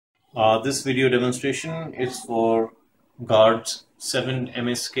This video demonstration is for GARD's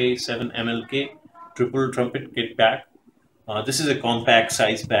 7-MSK, 7-MLK Triple Trumpet Gig Bag. This is a compact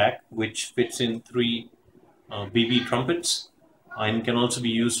size bag which fits in 3 BB trumpets and can also be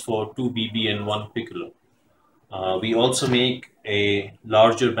used for 2 BB and 1 piccolo. We also make a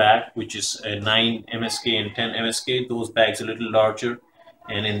larger bag which is a 9 MSK and 10 MSK. Those bags are a little larger,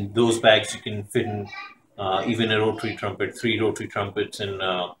 and in those bags you can fit in even a rotary trumpet, 3 rotary trumpets, and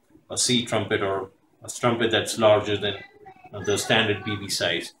a C trumpet or a trumpet that's larger than the standard BB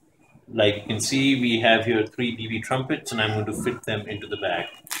size. Like you can see, we have here 3 BB trumpets, and I'm going to fit them into the bag.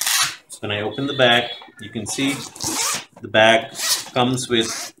 So when I open the bag, you can see the bag comes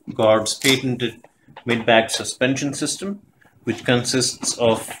with GARD's patented mid-bag suspension system, which consists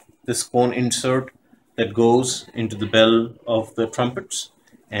of this cone insert that goes into the bell of the trumpets,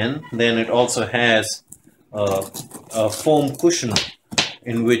 and then it also has a foam cushion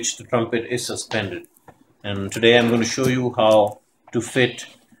in which the trumpet is suspended. And today I'm going to show you how to fit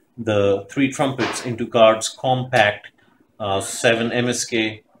the 3 trumpets into GARD's compact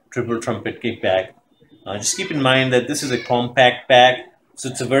 7-MSK Triple Trumpet Gig Bag. Just keep in mind that this is a compact bag, so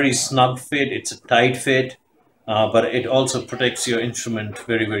it's a very snug fit, it's a tight fit, but it also protects your instrument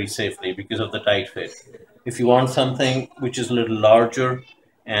very, very safely because of the tight fit. If you want something which is a little larger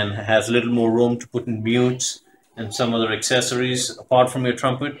and has a little more room to put in mutes and some other accessories apart from your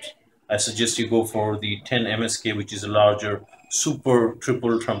trumpet, I suggest you go for the 10 MSK, which is a larger super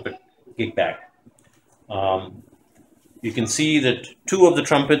triple trumpet gig bag. You can see that 2 of the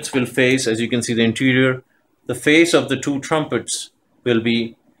trumpets will face, as you can see the interior, the face of the 2 trumpets will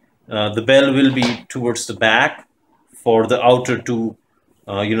be, the bell will be towards the back for the outer 2,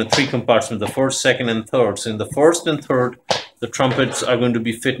 3 compartments, the first, second, and third. So in the first and third, the trumpets are going to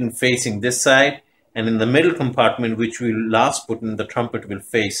be fitted facing this side, and in the middle compartment, which we will last put in, the trumpet will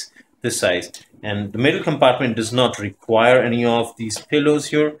face this side. And the middle compartment does not require any of these pillows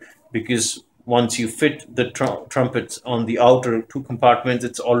here, because once you fit the trumpets on the outer 2 compartments,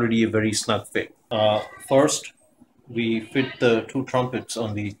 it's already a very snug fit. First, we fit the 2 trumpets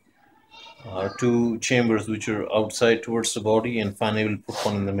on the 2 chambers which are outside towards the body, and finally we'll put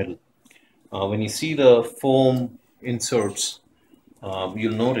one in the middle. When you see the foam inserts,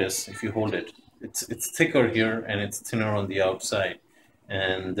 you'll notice if you hold it, it's thicker here and it's thinner on the outside,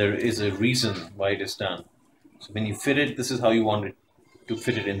 and there is a reason why it is done. So when you fit it, this is how you want it to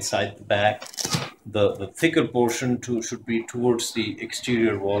fit it inside the bag. The thicker portion should be towards the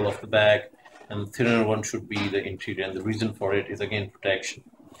exterior wall of the bag, and the thinner one should be the interior, and the reason for it is again protection.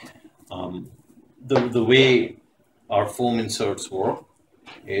 The way our foam inserts work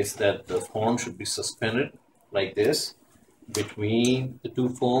is that the horn should be suspended like this between the 2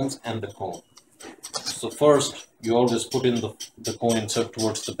 foams and the cone. So first, you always put in the cone insert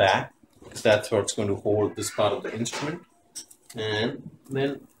towards the back, because that's where it's going to hold this part of the instrument, and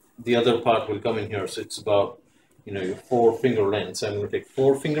then the other part will come in here. So it's about, your 4 finger lengths. I'm going to take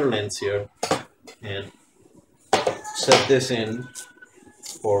 4 finger lengths here and set this in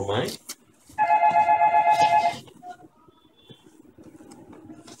for my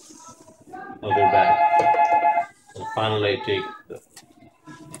other bag. And finally, I take the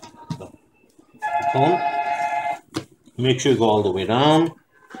cone. Make sure you go all the way down.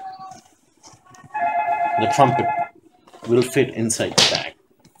 The trumpet will fit inside the bag,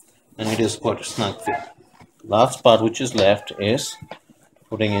 and it is quite a snug fit. The last part which is left is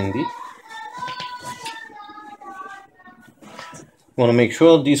putting in the, you want to make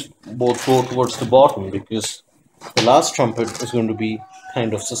sure these both go towards the bottom, because the last trumpet is going to be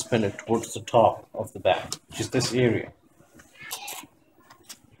kind of suspended towards the top of the bag, which is this area.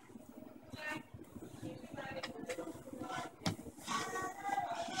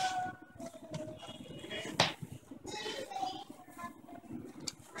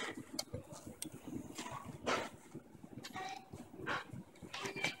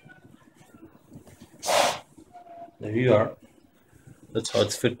 There you are. That's how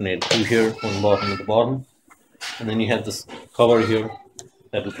it's fitting it. 2 here on the bottom of the bottom, and then you have this cover here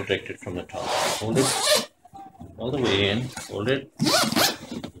that will protect it from the top. Hold it all the way in. Hold it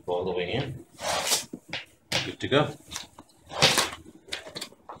all the way in. Good to go.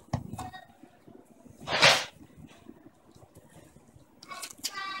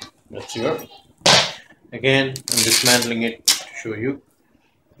 That's your. Again, I'm dismantling it to show you.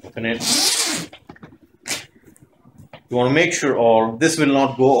 Open it. You want to make sure this will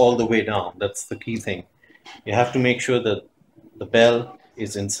not go all the way down. That's the key thing. You have to make sure that the bell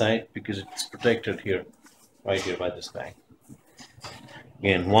is inside, because it's protected here, right here by this bag.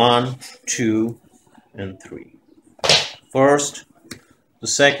 Again, 1, 2, and 3. First, The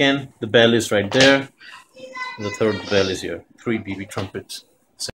second, the bell is right there. And the third, the bell is here. 3 BB trumpets.